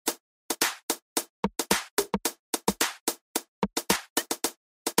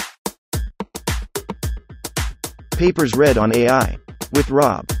Papers read on AI. With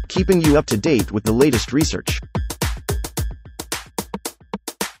Rob, keeping you up to date with the latest research.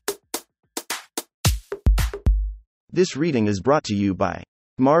 This reading is brought to you by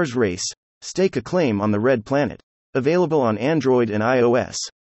Mars Race. Stake a claim on the Red Planet. Available on Android and iOS.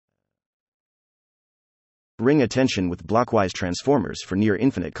 Ring attention with Blockwise transformers for near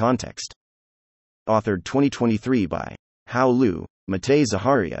infinite context. Authored 2023 by Hao Liu, Matej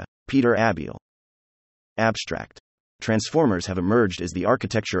Zaharia, Peter Abiel. Abstract. Transformers have emerged as the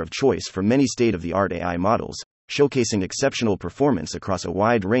architecture of choice for many state-of-the-art AI models, showcasing exceptional performance across a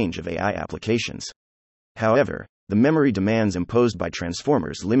wide range of AI applications. However, the memory demands imposed by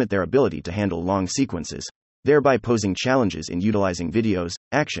transformers limit their ability to handle long sequences, thereby posing challenges in utilizing videos,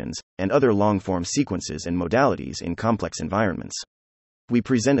 actions, and other long-form sequences and modalities in complex environments. We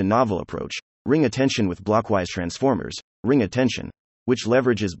present a novel approach, Ring Attention with Blockwise Transformers, Ring Attention, which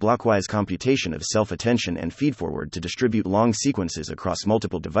leverages Blockwise computation of self-attention and feedforward to distribute long sequences across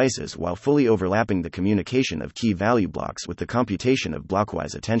multiple devices while fully overlapping the communication of key value blocks with the computation of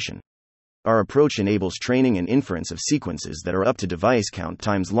Blockwise attention. Our approach enables training and inference of sequences that are up to device count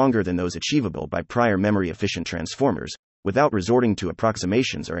times longer than those achievable by prior memory-efficient transformers, without resorting to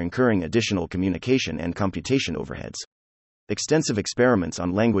approximations or incurring additional communication and computation overheads. Extensive experiments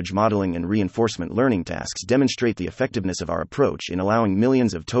on language modeling and reinforcement learning tasks demonstrate the effectiveness of our approach in allowing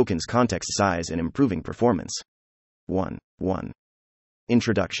millions of tokens context size and improving performance. 1.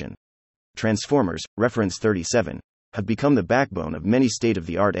 Introduction. Transformers, reference 37, have become the backbone of many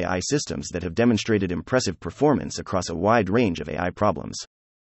state-of-the-art AI systems that have demonstrated impressive performance across a wide range of AI problems.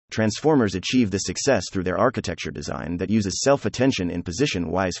 Transformers achieve this success through their architecture design that uses self-attention in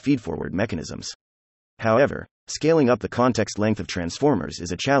position-wise feedforward mechanisms. However, scaling up the context length of transformers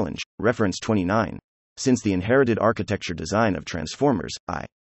is a challenge, reference 29, since the inherited architecture design of transformers,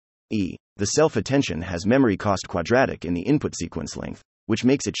 i.e., the self-attention has memory cost quadratic in the input sequence length, which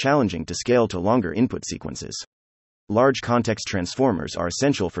makes it challenging to scale to longer input sequences. Large context transformers are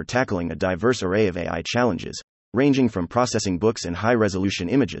essential for tackling a diverse array of AI challenges, ranging from processing books and high-resolution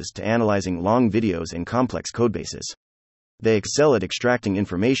images to analyzing long videos and complex codebases. They excel at extracting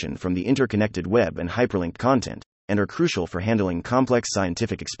information from the interconnected web and hyperlinked content, and are crucial for handling complex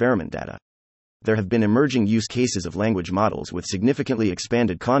scientific experiment data. There have been emerging use cases of language models with significantly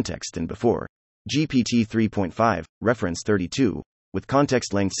expanded context than before. GPT 3.5, reference 32, with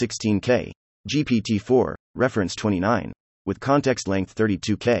context length 16K. GPT-4, reference 29, with context length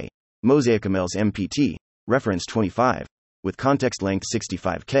 32K, MosaicML's MPT, reference 25, with context length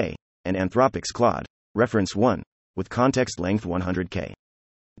 65K, and Anthropic's Claude, reference 1, with context length 100K.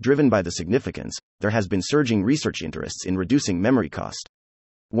 Driven by the significance, there has been surging research interests in reducing memory cost.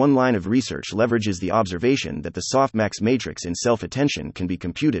 One line of research leverages the observation that the softmax matrix in self-attention can be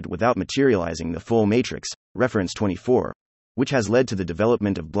computed without materializing the full matrix, reference 24, which has led to the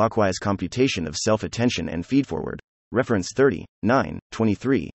development of Blockwise computation of self-attention and feedforward, reference 30, 9,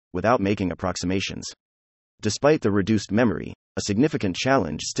 23, without making approximations. Despite the reduced memory, a significant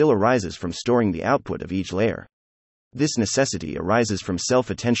challenge still arises from storing the output of each layer. This necessity arises from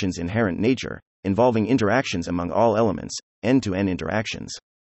self-attention's inherent nature, involving interactions among all elements, end-to-end interactions.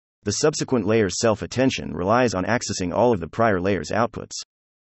 The subsequent layer's self-attention relies on accessing all of the prior layer's outputs.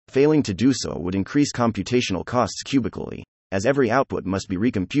 Failing to do so would increase computational costs cubically, as every output must be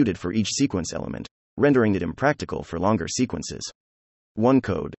recomputed for each sequence element, rendering it impractical for longer sequences. 1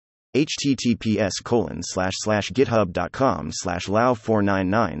 code.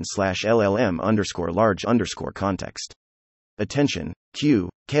 https://github.com/lao499/llm_large_context. Attention, Q,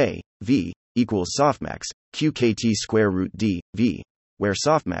 K, V, equals softmax, QKT square root D, V, where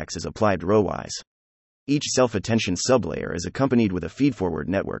softmax is applied rowwise. Each self-attention sublayer is accompanied with a feedforward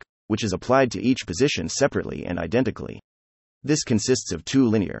network, which is applied to each position separately and identically. This consists of two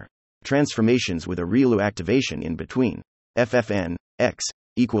linear transformations with a ReLU activation in between. FFN, X,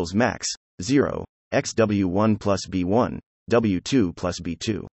 equals max, 0, XW1 plus B1, W2 plus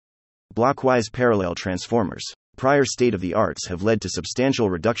B2. Blockwise parallel transformers. Prior state-of-the-arts have led to substantial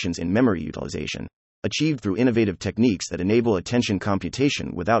reductions in memory utilization, achieved through innovative techniques that enable attention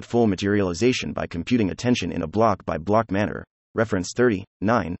computation without full materialization by computing attention in a block-by-block manner. Reference 30,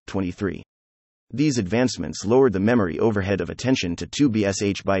 9, 23. These advancements lowered the memory overhead of attention to 2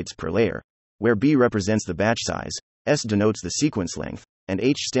 BSH bytes per layer, where B represents the batch size, S denotes the sequence length, and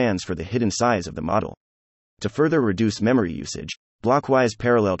H stands for the hidden size of the model. To further reduce memory usage, Blockwise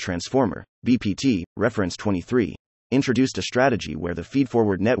Parallel Transformer, BPT, reference 23, introduced a strategy where the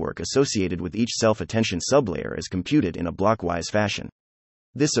feedforward network associated with each self-attention sublayer is computed in a blockwise fashion.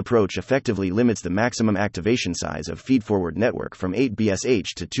 This approach effectively limits the maximum activation size of feedforward network from 8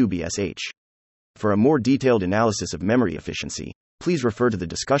 BSH to 2 BSH. For a more detailed analysis of memory efficiency, please refer to the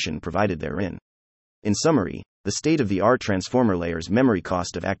discussion provided therein. In summary, the state-of-the-art transformer layer's memory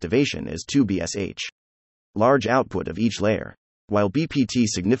cost of activation is 2 bsh. Large output of each layer. While BPT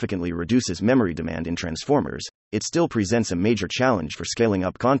significantly reduces memory demand in transformers, it still presents a major challenge for scaling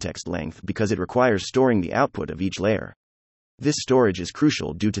up context length because it requires storing the output of each layer. This storage is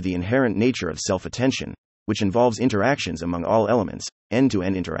crucial due to the inherent nature of self-attention, which involves interactions among all elements,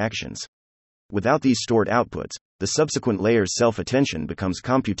 end-to-end interactions. Without these stored outputs, the subsequent layer's self-attention becomes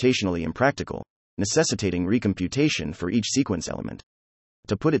computationally impractical, necessitating recomputation for each sequence element.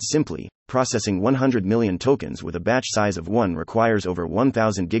 To put it simply, processing 100 million tokens with a batch size of 1 requires over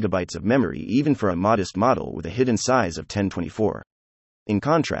 1000 gigabytes of memory even for a modest model with a hidden size of 1024. In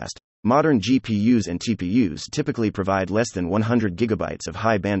contrast, modern GPUs and TPUs typically provide less than 100 gigabytes of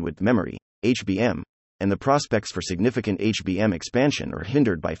high bandwidth memory, HBM, and the prospects for significant HBM expansion are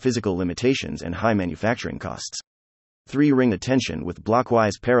hindered by physical limitations and high manufacturing costs. 3-ring attention with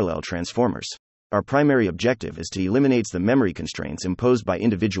blockwise parallel transformers. Our primary objective is to eliminate the memory constraints imposed by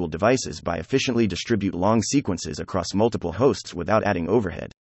individual devices by efficiently distribute long sequences across multiple hosts without adding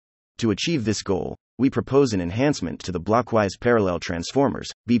overhead. To achieve this goal, we propose an enhancement to the blockwise parallel transformers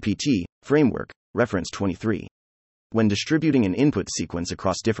 (BPT) framework, reference 23. When distributing an input sequence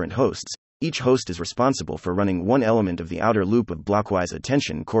across different hosts, each host is responsible for running one element of the outer loop of blockwise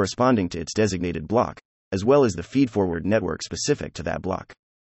attention corresponding to its designated block, as well as the feedforward network specific to that block.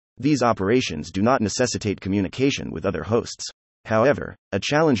 These operations do not necessitate communication with other hosts. However, a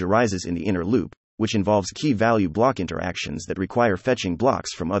challenge arises in the inner loop, which involves key-value block interactions that require fetching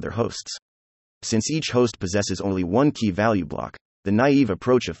blocks from other hosts. Since each host possesses only one key-value block, the naive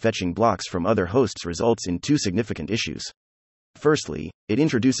approach of fetching blocks from other hosts results in 2 significant issues. Firstly, it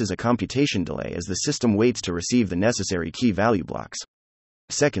introduces a computation delay as the system waits to receive the necessary key-value blocks.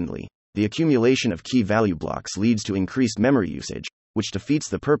 Secondly, the accumulation of key-value blocks leads to increased memory usage, which defeats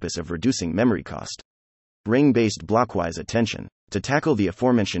the purpose of reducing memory cost. Ring-based blockwise attention. To tackle the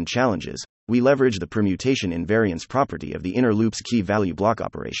aforementioned challenges, we leverage the permutation invariance property of the inner loop's key-value block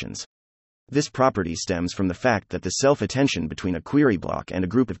operations. This property stems from the fact that the self-attention between a query block and a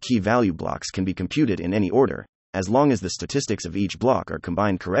group of key-value blocks can be computed in any order, as long as the statistics of each block are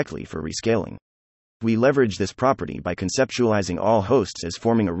combined correctly for rescaling. We leverage this property by conceptualizing all hosts as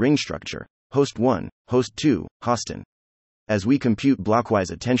forming a ring structure: host 1, host 2, hostin. As we compute blockwise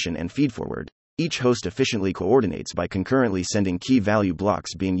attention and feedforward, each host efficiently coordinates by concurrently sending key-value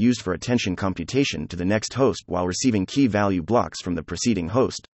blocks being used for attention computation to the next host while receiving key-value blocks from the preceding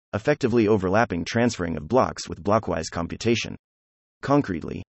host, effectively overlapping transferring of blocks with blockwise computation.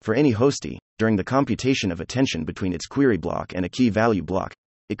 Concretely, for any hosty, during the computation of attention between its query block and a key-value block,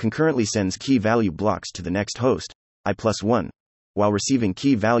 it concurrently sends key-value blocks to the next host, I+1, while receiving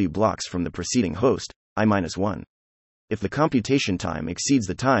key-value blocks from the preceding host, I-1. If the computation time exceeds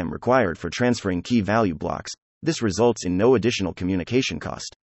the time required for transferring key-value blocks, this results in no additional communication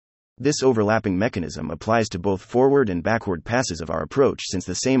cost. This overlapping mechanism applies to both forward and backward passes of our approach since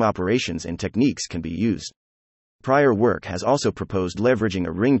the same operations and techniques can be used. Prior work has also proposed leveraging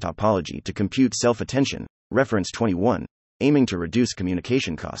a ring topology to compute self-attention, reference 21, aiming to reduce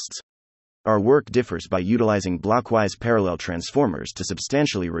communication costs. Our work differs by utilizing blockwise parallel transformers to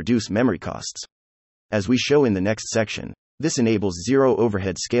substantially reduce memory costs. As we show in the next section, this enables zero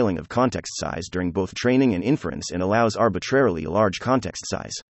overhead scaling of context size during both training and inference and allows arbitrarily large context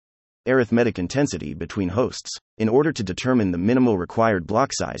size. Arithmetic intensity between hosts. In order to determine the minimal required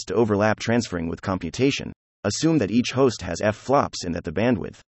block size to overlap transferring with computation, assume that each host has F flops and that the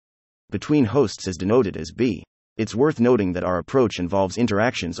bandwidth between hosts is denoted as B. It's worth noting that our approach involves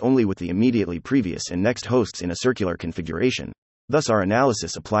interactions only with the immediately previous and next hosts in a circular configuration. Thus our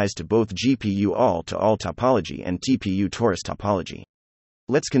analysis applies to both GPU all-to-all topology and TPU torus topology.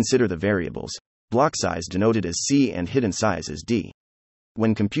 Let's consider the variables. Block size denoted as C and hidden size as D.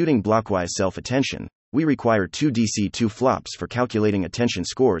 When computing blockwise self-attention, we require 2 DC2 flops for calculating attention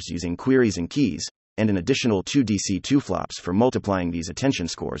scores using queries and keys, and an additional 2 DC2 flops for multiplying these attention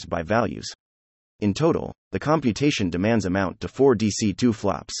scores by values. In total, the computation demands amount to 4 DC2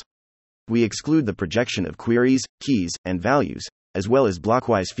 flops. We exclude the projection of queries, keys, and values, as well as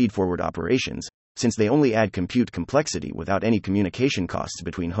blockwise feedforward operations, since they only add compute complexity without any communication costs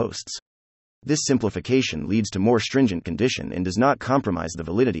between hosts. This simplification leads to more stringent condition and does not compromise the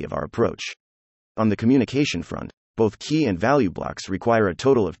validity of our approach. On the communication front, both key and value blocks require a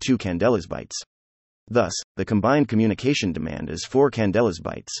total of 2 candelas bytes. Thus, the combined communication demand is 4 candelas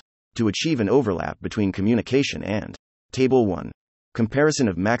bytes. To achieve an overlap between communication and Table 1. Comparison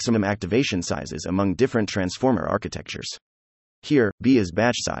of maximum activation sizes among different transformer architectures. Here, B is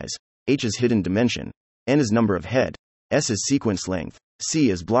batch size, H is hidden dimension, N is number of head, S is sequence length, C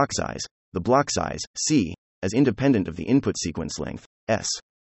is block size, the block size, C, as independent of the input sequence length, S.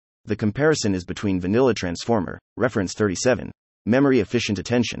 The comparison is between vanilla transformer, reference 37, memory efficient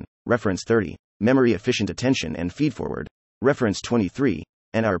attention, reference 30, memory efficient attention and feedforward, reference 23,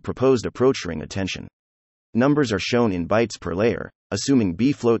 and our proposed approach ring attention. Numbers are shown in bytes per layer, assuming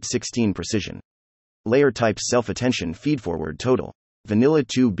B-float 16 precision. Layer types self-attention feedforward total. Vanilla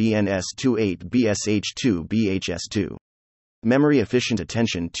 2 BNS28 BSH2 BHS2. Memory efficient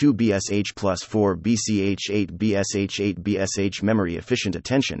attention 2 BSH plus 4 BCH8 BSH8 BSH. Memory efficient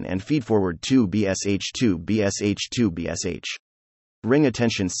attention and feedforward 2 BSH2 BSH2 BSH. Ring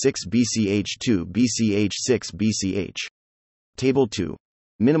attention 6 BCH2 BCH6 BCH. Table 2.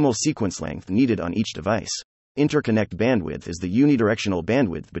 Minimal sequence length needed on each device. Interconnect bandwidth is the unidirectional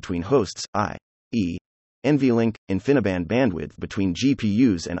bandwidth between hosts, i.e., NVLink, InfiniBand bandwidth between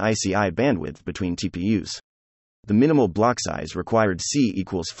GPUs and ICI bandwidth between TPUs. The minimal block size required C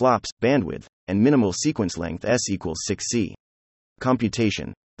equals flops, bandwidth, and minimal sequence length S equals 6C.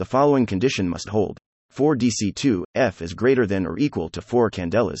 Computation. The following condition must hold. 4 DC2, F is greater than or equal to 4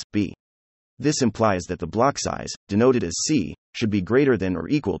 candelas, B. This implies that the block size, denoted as C, should be greater than or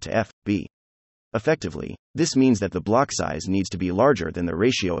equal to F, B. Effectively, this means that the block size needs to be larger than the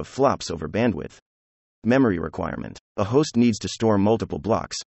ratio of flops over bandwidth. Memory requirement. A host needs to store multiple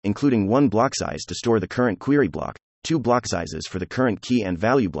blocks, including one block size to store the current query block, two block sizes for the current key and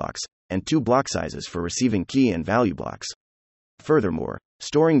value blocks, and two block sizes for receiving key and value blocks. Furthermore,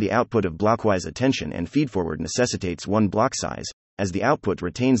 storing the output of Blockwise attention and feedforward necessitates one block size, as the output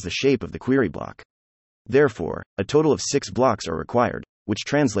retains the shape of the query block. Therefore, a total of 6 blocks are required, which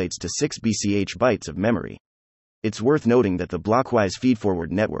translates to 6 BCH bytes of memory. It's worth noting that the Blockwise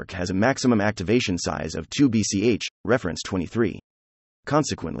feedforward network has a maximum activation size of 2 BCH, reference 23.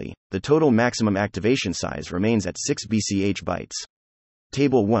 Consequently, the total maximum activation size remains at 6 BCH bytes.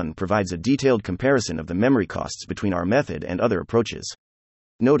 Table 1 provides a detailed comparison of the memory costs between our method and other approaches.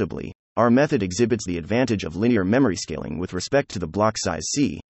 Notably, our method exhibits the advantage of linear memory scaling with respect to the block size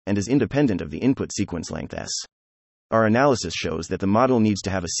C, and is independent of the input sequence length S. Our analysis shows that the model needs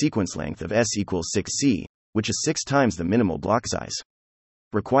to have a sequence length of S equals 6C, which is 6 times the minimal block size.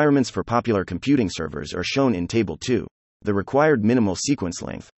 Requirements for popular computing servers are shown in Table 2. The required minimal sequence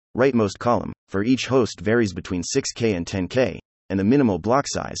length, rightmost column, for each host varies between 6K and 10K, and the minimal block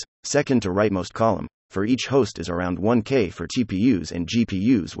size, second to rightmost column, for each host is around 1K for TPUs and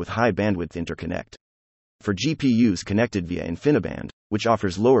GPUs with high bandwidth interconnect. For GPUs connected via InfiniBand, which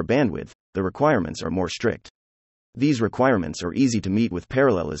offers lower bandwidth, the requirements are more strict. These requirements are easy to meet with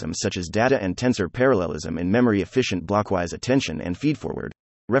parallelism such as data and tensor parallelism in memory-efficient Blockwise attention and feedforward,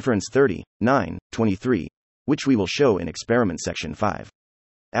 reference 30, 9, 23, which we will show in experiment section 5.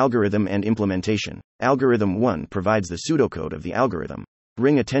 Algorithm and implementation. Algorithm 1 provides the pseudocode of the algorithm.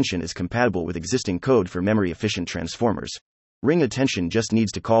 Ring attention is compatible with existing code for memory-efficient transformers. Ring attention just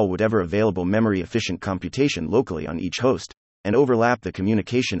needs to call whatever available memory-efficient computation locally on each host, and overlap the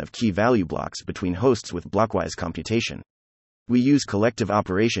communication of key-value blocks between hosts with Blockwise computation. We use collective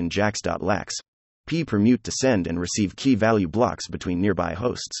operation JAX.lax, P permute to send and receive key-value blocks between nearby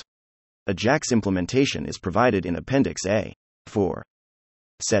hosts. A JAX implementation is provided in Appendix A. 4.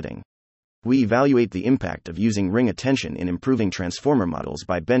 Setting. We evaluate the impact of using ring attention in improving transformer models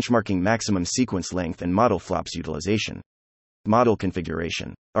by benchmarking maximum sequence length and model flops utilization. Model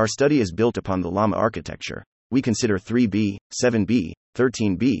configuration. Our study is built upon the Llama architecture. We consider 3B, 7B,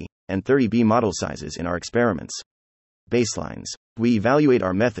 13B, and 30B model sizes in our experiments. Baselines. We evaluate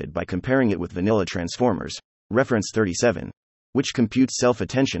our method by comparing it with vanilla transformers, reference 37, which computes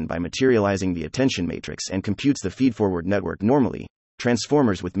self-attention by materializing the attention matrix and computes the feedforward network normally,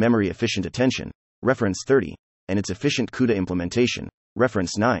 transformers with memory-efficient attention, reference 30, and its efficient CUDA implementation,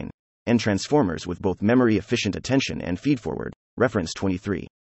 reference 9, and transformers with both memory-efficient attention and feedforward, reference 23.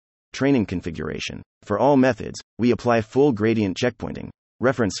 Training configuration. For all methods, we apply full gradient checkpointing,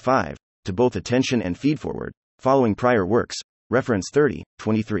 reference 5, to both attention and feedforward, following prior works, reference 30,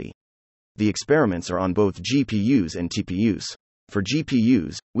 23. The experiments are on both GPUs and TPUs. For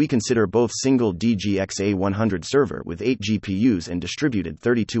GPUs, we consider both single DGX A100 server with 8 GPUs and distributed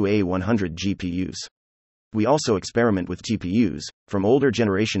 32 A100 GPUs. We also experiment with TPUs, from older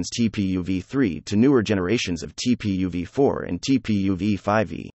generations TPU-v3 to newer generations of TPU-v4 and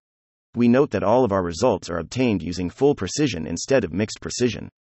TPU-v5e. We note that all of our results are obtained using full precision instead of mixed precision.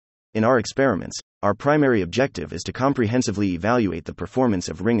 In our experiments, our primary objective is to comprehensively evaluate the performance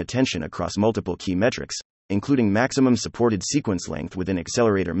of ring attention across multiple key metrics, including maximum supported sequence length within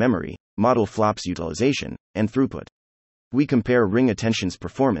accelerator memory, model flops utilization, and throughput. We compare ring attention's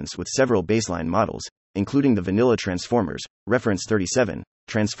performance with several baseline models, including the vanilla transformers, reference 37,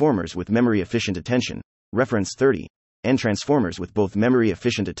 transformers with memory-efficient attention, reference 30, and transformers with both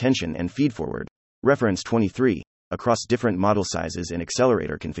memory-efficient attention and feedforward, reference 23, across different model sizes and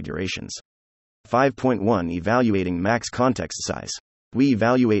accelerator configurations. 5.1 Evaluating max context size. We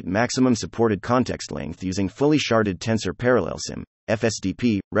evaluate maximum supported context length using fully sharded tensor parallel SIM,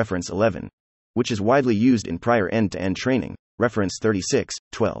 FSDP, reference 11, which is widely used in prior end-to-end training, reference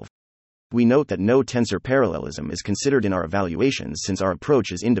 36/12. We note that no tensor parallelism is considered in our evaluations since our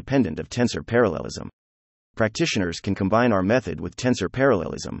approach is independent of tensor parallelism. Practitioners can combine our method with tensor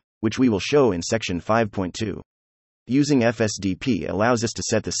parallelism, which we will show in section 5.2. Using FSDP allows us to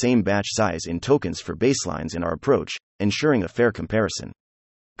set the same batch size in tokens for baselines in our approach, ensuring a fair comparison.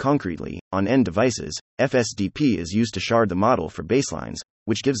 Concretely, on end devices, FSDP is used to shard the model for baselines,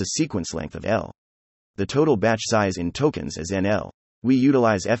 which gives a sequence length of L. The total batch size in tokens is NL. We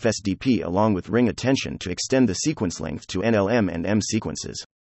utilize FSDP along with ring attention to extend the sequence length to NLM and M sequences.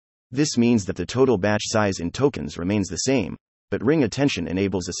 This means that the total batch size in tokens remains the same, but ring attention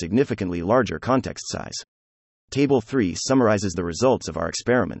enables a significantly larger context size. Table 3 summarizes the results of our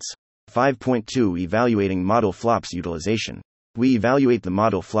experiments. 5.2 Evaluating model flops utilization. We evaluate the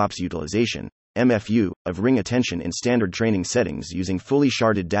model flops utilization, MFU, of ring attention in standard training settings using fully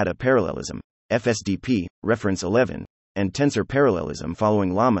sharded data parallelism, FSDP, reference 11, and tensor parallelism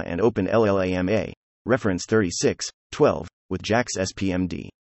following Llama and OpenLLaMA, reference 36/12, with JAX SPMD.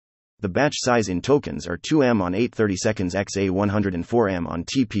 The batch size in tokens are 2M on 8/32 XA 104M on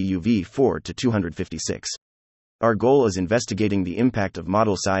TPUV 4 to 256. Our goal is investigating the impact of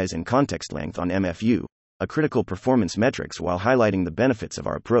model size and context length on MFU, a critical performance metrics, while highlighting the benefits of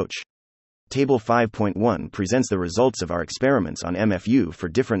our approach. Table 5.1 presents the results of our experiments on MFU for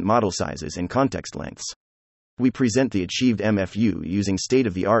different model sizes and context lengths. We present the achieved MFU using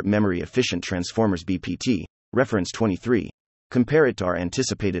state-of-the-art memory-efficient transformers BPT, reference 23, compare it to our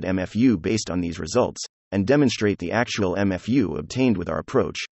anticipated MFU based on these results, and demonstrate the actual MFU obtained with our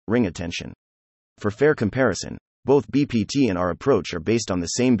approach, ring attention. For fair comparison, both BPT and our approach are based on the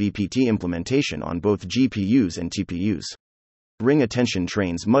same BPT implementation on both GPUs and TPUs. Ring attention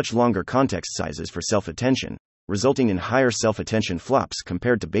trains much longer context sizes for self-attention, resulting in higher self-attention flops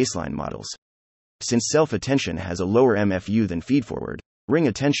compared to baseline models. Since self-attention has a lower MFU than feedforward, ring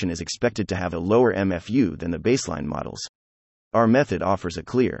attention is expected to have a lower MFU than the baseline models. Our method offers a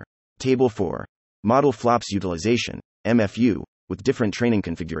clear. Table 4. Model flops utilization, MFU, with different training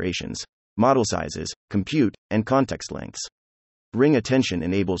configurations, model sizes, compute, and context lengths. Ring attention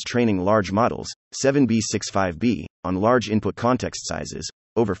enables training large models, 7B65B, on large input context sizes,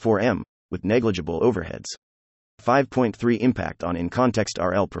 over 4M, with negligible overheads. 5.3 Impact on in-context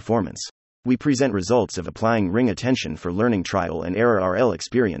RL performance. We present results of applying ring attention for learning trial and error RL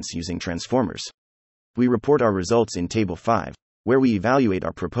experience using transformers. We report our results in Table 5, where we evaluate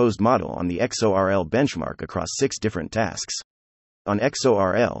our proposed model on the XORL benchmark across 6 different tasks. On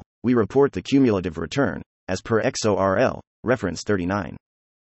XORL, we report the cumulative return, as per XORL, reference 39.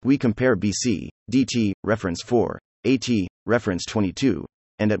 We compare BC, DT, reference 4, AT, reference 22,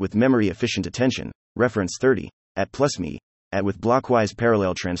 and at with memory-efficient attention, reference 30, at plus me, at with Blockwise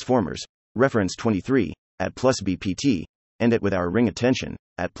parallel transformers, reference 23, at plus BPT, and at with our ring attention,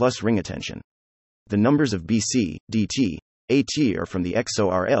 at plus ring attention. The numbers of BC, DT, AT are from the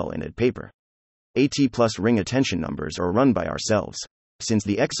XORL and at paper. AT plus ring attention numbers are run by ourselves. Since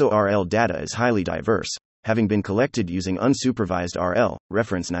the XORL data is highly diverse, having been collected using unsupervised RL,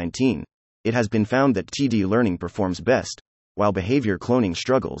 reference 19, it has been found that TD learning performs best, while behavior cloning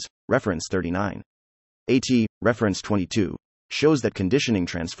struggles, reference 39. AT, reference 22, shows that conditioning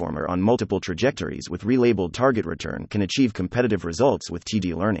transformer on multiple trajectories with relabeled target return can achieve competitive results with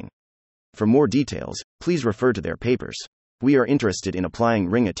TD learning. For more details, please refer to their papers. We are interested in applying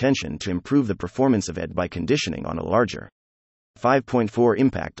ring attention to improve the performance of ED by conditioning on a larger. 5.4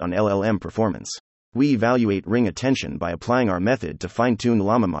 Impact on LLM performance. We evaluate ring attention by applying our method to fine-tune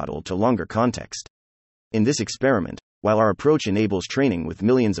Llama model to longer context. In this experiment, while our approach enables training with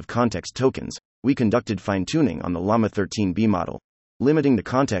millions of context tokens, we conducted fine-tuning on the Llama 13B model, limiting the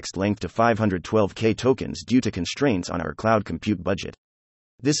context length to 512K tokens due to constraints on our cloud compute budget.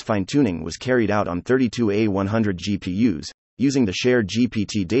 This fine-tuning was carried out on 32A100 GPUs, using the shared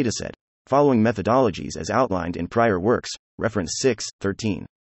GPT dataset, following methodologies as outlined in prior works, reference 6/13.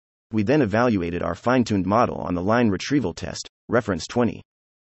 We then evaluated our fine-tuned model on the line retrieval test, reference 20.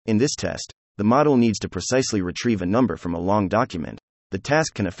 In this test, the model needs to precisely retrieve a number from a long document. The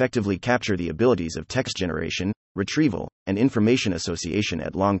task can effectively capture the abilities of text generation, retrieval, and information association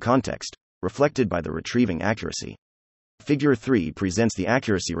at long context, reflected by the retrieving accuracy. Figure 3 presents the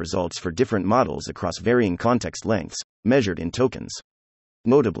accuracy results for different models across varying context lengths, measured in tokens.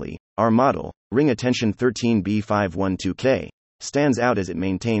 Notably, our model, Ring Attention 13B512K, stands out as it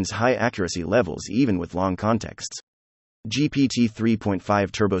maintains high accuracy levels even with long contexts. GPT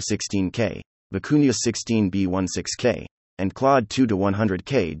 3.5 Turbo 16K, Vicuña 16B16K, and Claude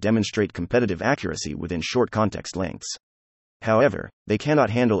 2-100K demonstrate competitive accuracy within short context lengths. However, they cannot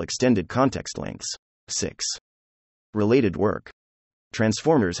handle extended context lengths. 6. Related work.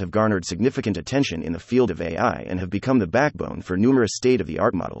 Transformers have garnered significant attention in the field of AI and have become the backbone for numerous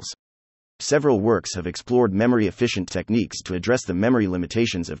state-of-the-art models. Several works have explored memory-efficient techniques to address the memory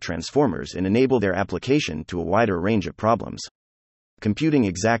limitations of transformers and enable their application to a wider range of problems. Computing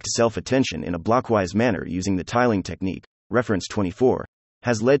exact self-attention in a blockwise manner using the tiling technique, reference 24,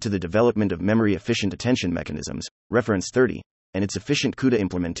 has led to the development of memory-efficient attention mechanisms, reference 30, and its efficient CUDA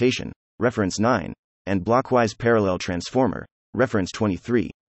implementation, reference 9, and blockwise parallel transformer, reference 23,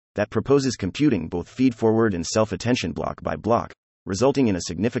 that proposes computing both feed-forward and self-attention block by block, resulting in a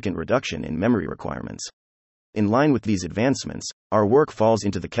significant reduction in memory requirements. In line with these advancements, our work falls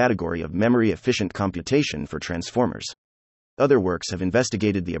into the category of memory-efficient computation for transformers. Other works have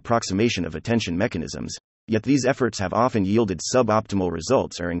investigated the approximation of attention mechanisms, yet these efforts have often yielded suboptimal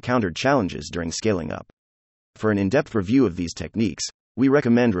results or encountered challenges during scaling up. For an in-depth review of these techniques, we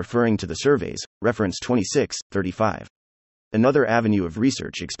recommend referring to the surveys, reference 26-35. Another avenue of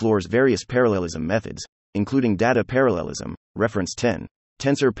research explores various parallelism methods, including data parallelism, reference 10,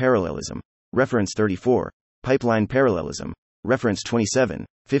 tensor parallelism, reference 34, pipeline parallelism, reference 27,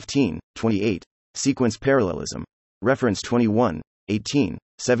 15, 28, sequence parallelism, reference 21, 18,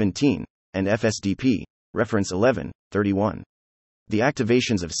 17, and FSDP, reference 11, 31. The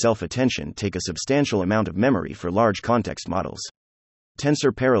activations of self-attention take a substantial amount of memory for large context models.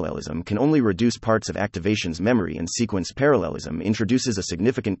 Tensor parallelism can only reduce parts of activation's memory, and sequence parallelism introduces a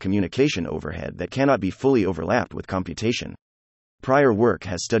significant communication overhead that cannot be fully overlapped with computation. Prior work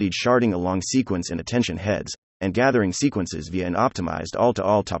has studied sharding along sequence and attention heads, and gathering sequences via an optimized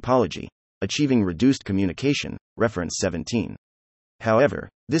all-to-all topology, achieving reduced communication, reference 17. However,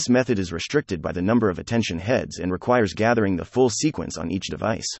 this method is restricted by the number of attention heads and requires gathering the full sequence on each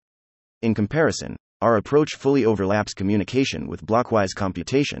device. In comparison, our approach fully overlaps communication with blockwise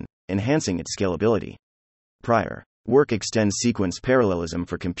computation, enhancing its scalability. Prior work extends sequence parallelism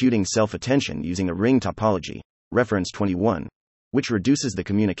for computing self-attention using a ring topology, reference 21, which reduces the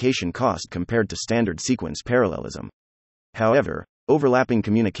communication cost compared to standard sequence parallelism. However, overlapping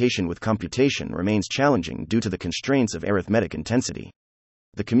communication with computation remains challenging due to the constraints of arithmetic intensity.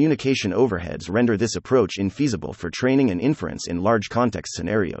 The communication overheads render this approach infeasible for training and inference in large context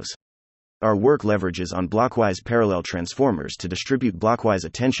scenarios. Our work leverages on blockwise parallel transformers to distribute blockwise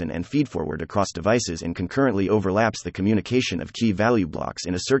attention and feedforward across devices and concurrently overlaps the communication of key value blocks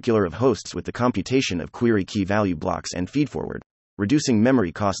in a circular of hosts with the computation of query key value blocks and feedforward, reducing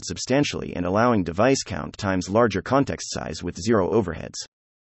memory cost substantially and allowing device count times larger context size with zero overheads.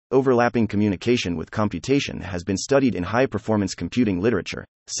 Overlapping communication with computation has been studied in high-performance computing literature,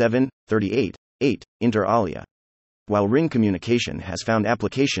 7, 38, 8, inter alia. While ring communication has found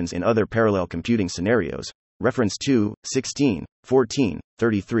applications in other parallel computing scenarios, reference 2, 16, 14,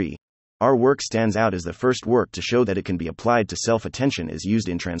 33, our work stands out as the first work to show that it can be applied to self-attention as used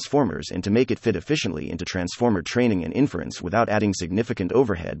in transformers and to make it fit efficiently into transformer training and inference without adding significant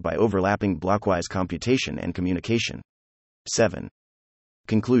overhead by overlapping blockwise computation and communication. 7.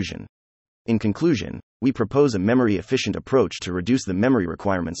 Conclusion. In conclusion, we propose a memory-efficient approach to reduce the memory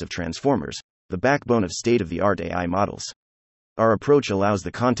requirements of transformers, the backbone of state-of-the-art AI models. Our approach allows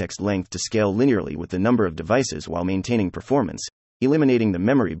the context length to scale linearly with the number of devices while maintaining performance, eliminating the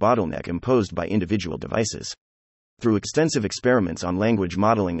memory bottleneck imposed by individual devices. Through extensive experiments on language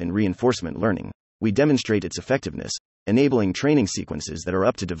modeling and reinforcement learning, we demonstrate its effectiveness, enabling training sequences that are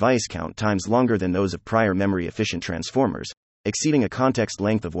up to device count times longer than those of prior memory-efficient transformers, exceeding a context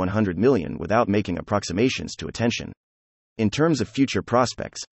length of 100 million without making approximations to attention. In terms of future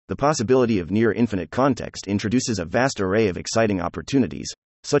prospects, the possibility of near-infinite context introduces a vast array of exciting opportunities,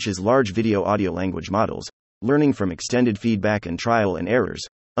 such as large video-audio language models, learning from extended feedback and trial and errors,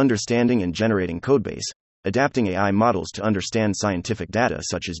 understanding and generating codebase, adapting AI models to understand scientific data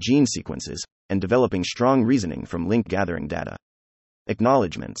such as gene sequences, and developing strong reasoning from link-gathering data.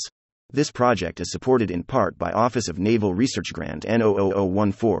 Acknowledgements. This project is supported in part by Office of Naval Research Grant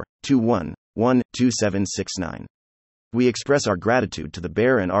N00014-21-12769. We express our gratitude to the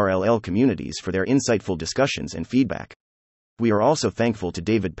BEAR and RLL communities for their insightful discussions and feedback. We are also thankful to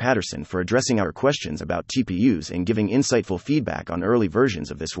David Patterson for addressing our questions about TPUs and giving insightful feedback on early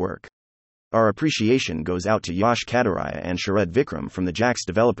versions of this work. Our appreciation goes out to Yash Kadaraya and Sharad Vikram from the JAX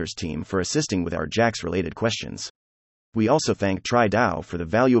developers team for assisting with our JAX-related questions. We also thank TriDAO for the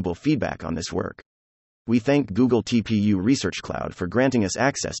valuable feedback on this work. We thank Google TPU Research Cloud for granting us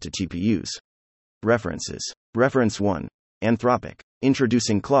access to TPUs. References. Reference 1. Anthropic.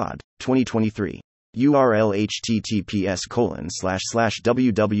 Introducing Claude, 2023. URL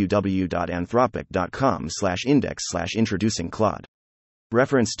https://www.anthropic.com/index/introducing Claude.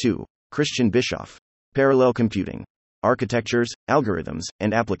 Reference 2. Christian Bischoff. Parallel Computing. Architectures, Algorithms,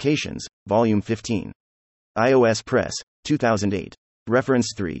 and Applications, Volume 15. iOS Press, 2008.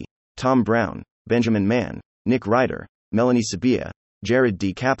 Reference 3. Tom Brown, Benjamin Mann, Nick Ryder, Melanie Sabia, Jared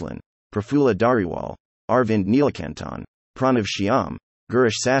D. Kaplan, Prafula Dhariwal, Arvind Neelakantan, Pranav Shyam,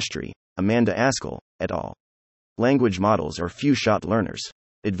 Gurish Sastry, Amanda Askell, et al. Language models are few-shot learners.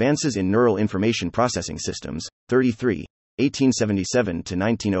 Advances in Neural Information Processing Systems, 33,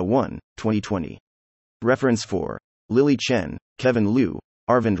 1877-1901, 2020. Reference 4. Lily Chen, Kevin Liu,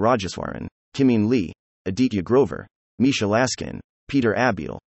 Arvind Rajeswaran, Kimin Lee, Aditya Grover, Misha Laskin, Peter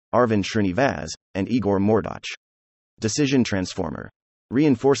Abiel, Arvind Srinivas, and Igor Mordoch. Decision Transformer.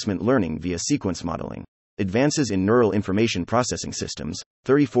 Reinforcement Learning via Sequence Modeling. Advances in Neural Information Processing Systems,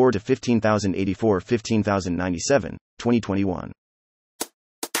 34 to 15084 15097, 2021.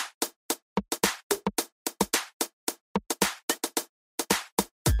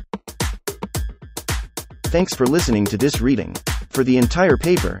 Thanks for listening to this reading. For the entire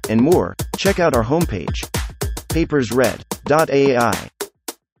paper and more, check out our homepage, papersread.ai.